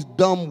 All these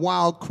dumb,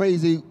 wild,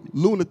 crazy,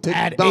 lunatic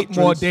Add doctrines.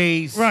 8 more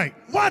days. Right.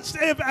 Watch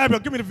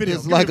Abiel. Give me the video.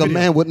 It's like a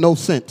man with no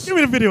sense. Give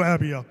me the video,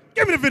 Abiel.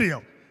 Give me the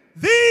video.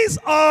 These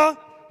are,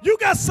 you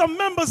got some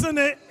members in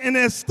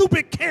their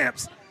stupid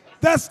camps.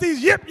 That's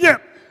these yip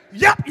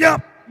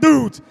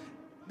dudes.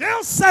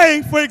 They'll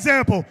say, for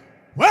example,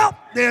 well,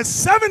 there's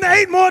 7 to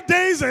 8 more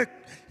days that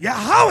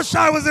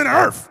Yahushua was in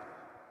earth.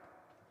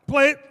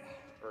 Play it.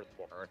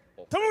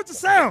 Tell me what the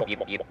sound.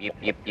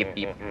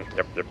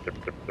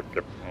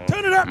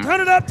 Turn it up,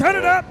 turn it up, turn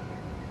it up.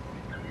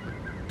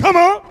 Come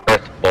on.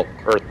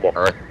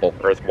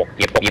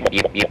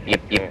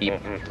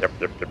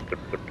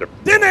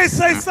 Then they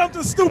say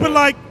something stupid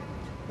like,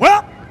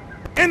 well,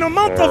 in the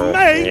month of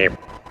May,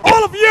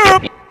 all of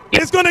Europe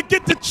is going to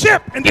get the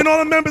chip. And then all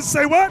the members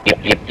say what?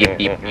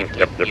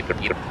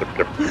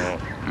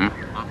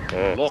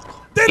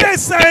 Then they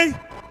say,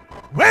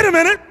 wait a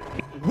minute,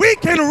 we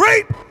can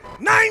rape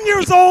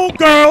 9-year-old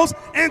girls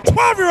and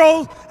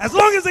 12-year-olds as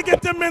long as they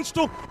get their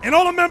menstrual. And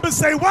all the members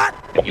say what?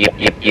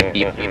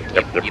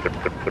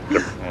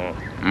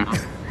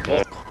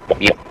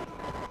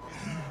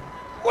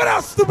 What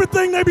else stupid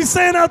thing they be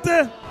saying out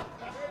there?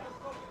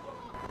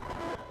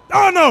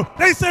 Oh no,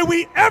 they say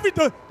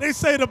they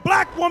say the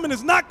black woman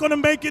is not going to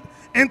make it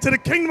into the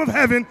kingdom of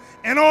heaven,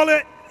 and all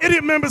the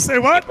idiot members say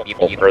what? I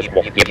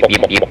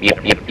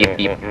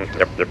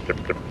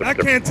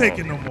can't take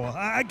it no more.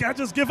 I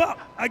just give up.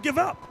 I give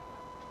up.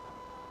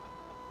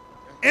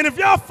 And if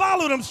y'all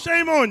follow them,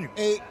 shame on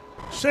you.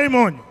 Shame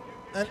on you.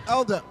 And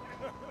elder,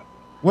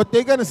 what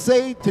they're gonna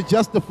say to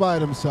justify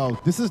themselves,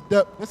 this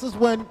is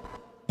when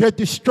they're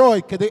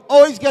destroyed, because they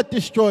always get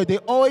destroyed. They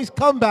always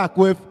come back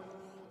with,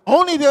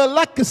 only the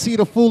elect can see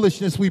the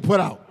foolishness we put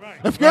out. Right,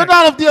 if you're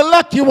not of the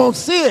elect, you won't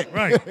see it.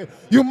 Right.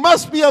 You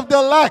must be of the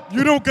elect.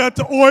 You don't got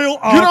the oil.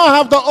 You don't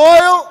have the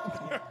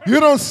oil. You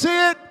don't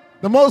see it.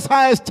 The Most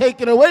High is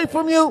taken away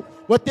from you.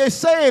 What they're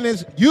saying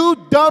is, you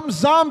dumb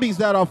zombies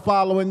that are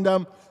following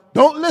them,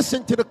 don't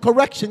listen to the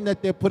correction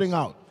that they're putting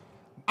out.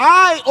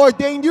 I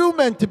ordained you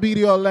men to be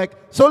the elect,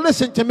 so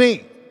listen to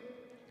me.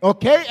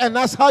 Okay? And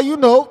that's how you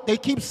know they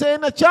keep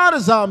saying that y'all are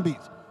zombies.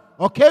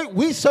 Okay?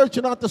 We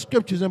searching out the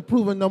scriptures and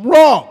proving them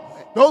wrong.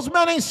 Those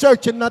men ain't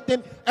searching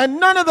nothing, and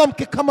none of them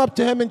can come up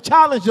to him and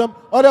challenge him,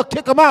 or they'll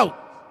kick him out.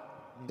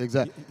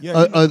 Exactly.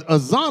 A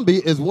zombie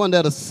is one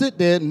that'll sit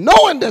there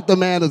knowing that the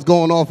man is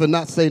going off and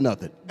not say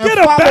nothing. And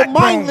follow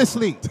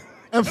mindlessly.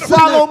 And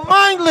follow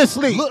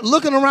mindlessly.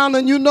 Looking around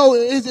and you know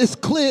it's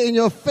clear in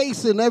your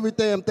face and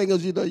everything. I'm thinking,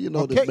 you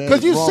know this man.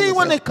 Because you see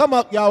when they come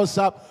up,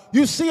 Yawasop,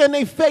 you see in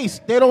their face,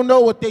 they don't know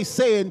what they're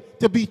saying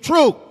to be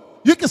true.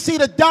 You can see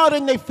the doubt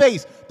in their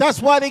face.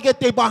 That's why they get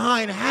their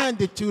behind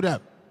handed to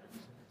them.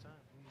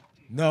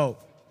 No,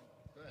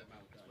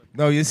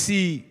 you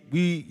see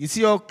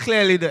how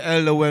clearly the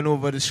elder went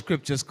over the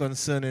scriptures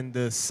concerning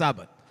the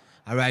Sabbath.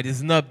 All right,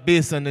 it's not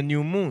based on the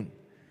new moon.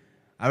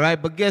 All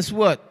right, but guess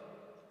what?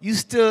 You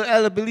still,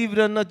 elder, believe it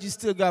or not, you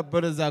still got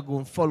brothers that go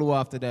and follow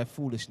after that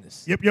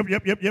foolishness. Yep.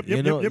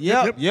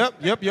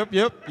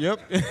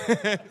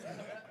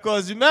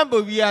 Because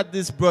remember, we had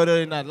this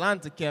brother in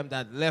Atlanta camp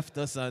that left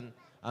us and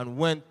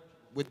went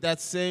with that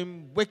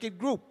same wicked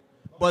group.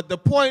 But the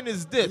point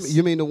is this.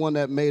 You mean the one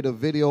that made a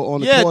video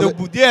on the toilet?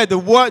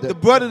 The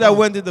brother that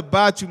went to the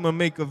bathroom and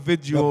make a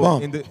video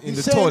in the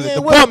toilet.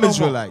 The bum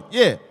Israelite.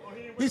 Yeah.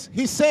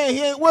 He's saying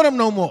he ain't with him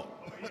no more.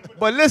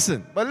 But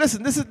listen,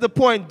 this is the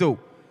point though.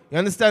 You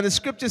understand? The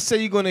scriptures say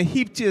you're going to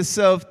heap to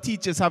yourself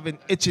teachers having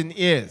itching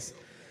ears.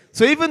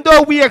 So even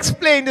though we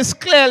explain this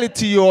clearly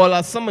to you all,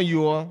 or some of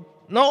you all,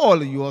 not all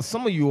of you all,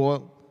 some of you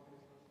all,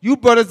 you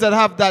brothers that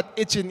have that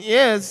itching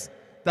ears,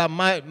 that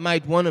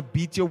might want to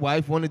beat your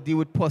wife, want to deal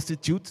with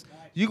prostitutes,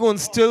 you're going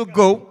to still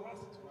go.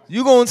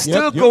 You're going to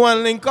still go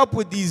and link up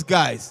with these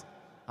guys.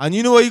 And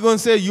you know what you're going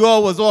to say? You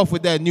all was off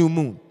with that new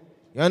moon.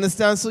 You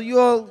understand? So you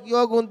all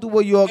going to do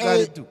what you all got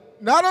to do.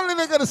 Not only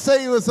they're going to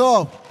say you was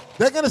off,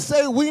 they're going to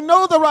say, we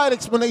know the right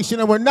explanation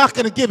and we're not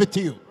going to give it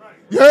to you.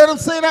 You heard them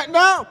say that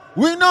now?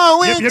 We know,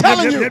 we ain't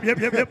telling you.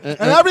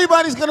 And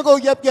everybody's going to go,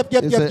 yep.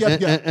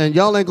 And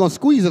y'all ain't going to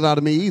squeeze it out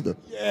of me either.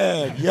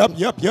 Yeah,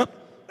 yep.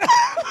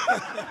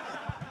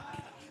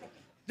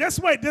 Just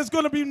wait, there's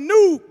going to be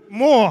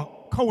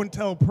more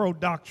COINTELPRO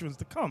doctrines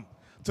to come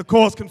to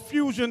cause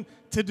confusion,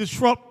 to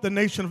disrupt the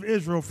nation of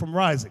Israel from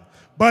rising.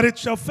 But it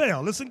shall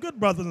fail. Listen, good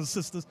brothers and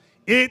sisters,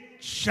 it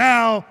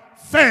shall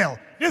fail.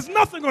 There's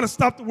nothing going to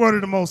stop the word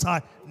of the Most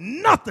High.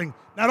 Nothing.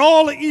 Not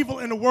all the evil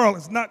in the world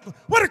is not.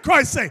 What did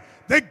Christ say?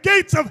 The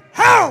gates of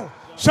hell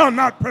shall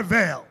not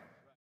prevail.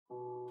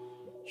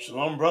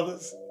 Shalom,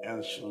 brothers,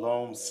 and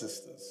shalom,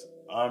 sisters.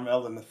 I'm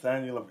Elder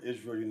Nathaniel of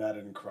Israel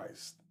United in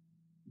Christ.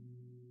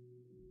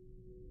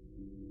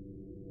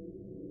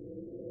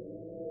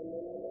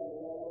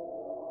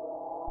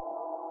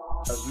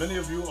 As many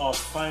of you are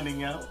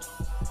finding out,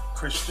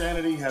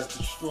 Christianity has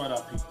destroyed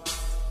our people.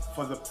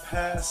 For the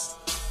past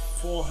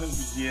 400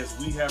 years,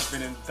 we have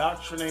been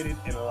indoctrinated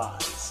in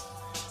lies.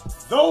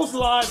 Those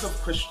lies of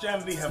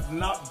Christianity have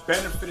not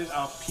benefited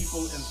our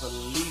people in the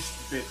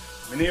least bit.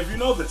 Many of you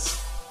know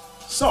this.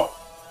 So,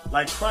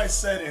 like Christ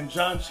said in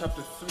John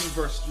chapter 3,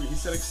 verse 3, he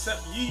said,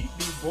 except ye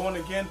be born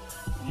again,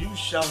 you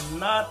shall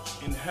not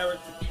inherit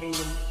the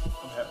kingdom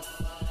of heaven.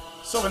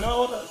 So in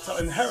order to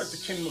inherit the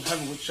kingdom of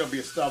heaven, which shall be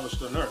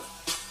established on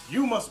earth,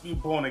 you must be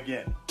born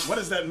again. What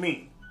does that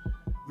mean?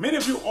 Many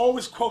of you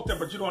always quote that,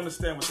 but you don't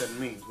understand what that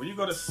means. When you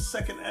go to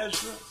 2nd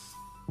Ezra,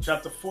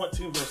 chapter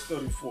 14, verse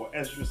 34,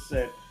 Ezra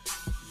said,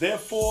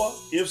 therefore,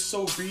 if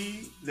so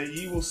be that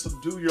ye will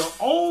subdue your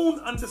own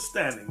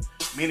understanding,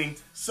 meaning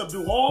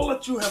subdue all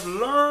that you have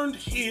learned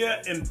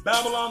here in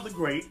Babylon the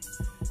Great,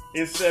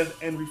 it says,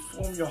 and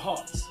reform your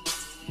hearts,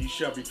 ye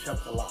shall be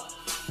kept alive.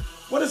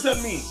 What does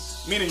that mean?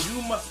 Meaning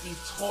you must be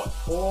taught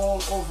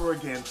all over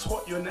again,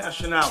 taught your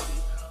nationality,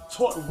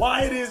 taught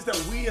why it is that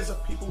we as a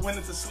people went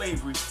into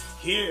slavery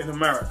here in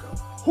America.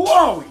 Who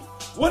are we?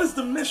 What is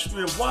the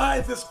mystery of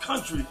why this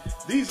country,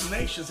 these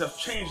nations have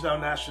changed our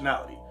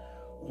nationality?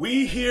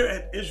 We here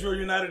at Israel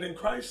United in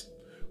Christ,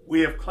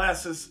 we have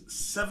classes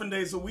 7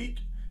 days a week,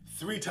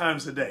 3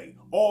 times a day.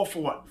 All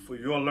for what? For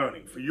your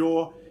learning, for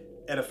your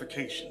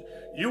edification.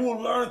 You will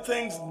learn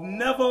things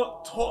never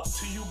taught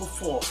to you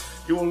before.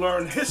 You will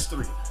learn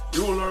history.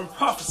 You will learn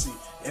prophecy.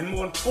 And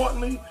more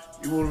importantly,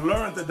 you will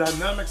learn the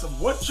dynamics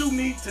of what you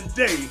need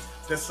today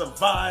to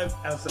survive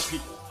as a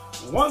people.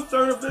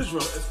 1/3 of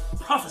Israel is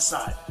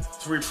prophesied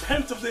to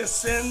repent of their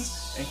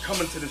sins and come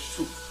into this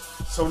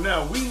truth. So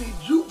now we need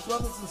you,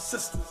 brothers and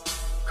sisters.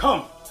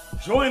 Come,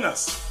 join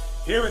us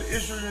here at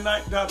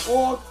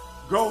IsraelUnite.org.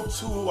 go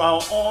to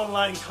our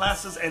online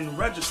classes and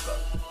register.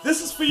 This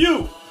is for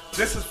you.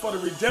 This is for the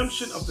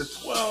redemption of the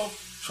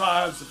 12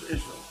 tribes of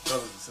Israel,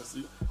 brothers and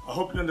sisters. I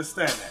hope you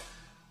understand that.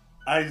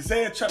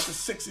 Isaiah chapter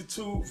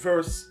 62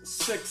 verse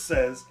 6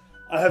 says,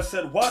 I have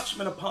set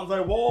watchmen upon thy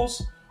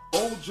walls,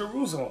 O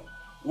Jerusalem,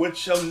 which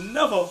shall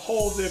never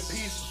hold their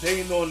peace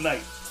day nor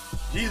night.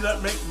 Ye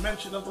that make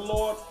mention of the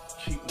Lord,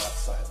 keep not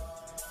silent.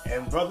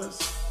 And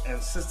brothers and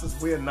sisters,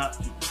 we are not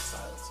keeping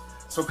silence.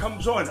 So come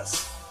join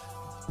us.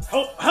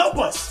 Help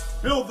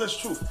us build this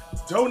truth.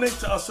 Donate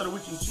to us so that we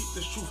can keep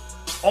this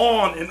truth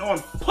on and on.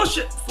 Push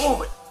it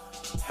forward.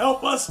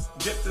 Help us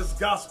get this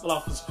gospel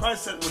out, because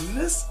Christ said when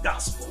this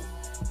gospel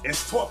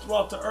is taught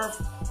throughout the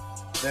earth,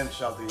 then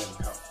shall the end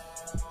come.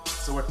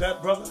 So with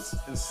that, brothers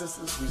and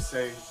sisters, we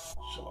say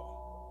shalom.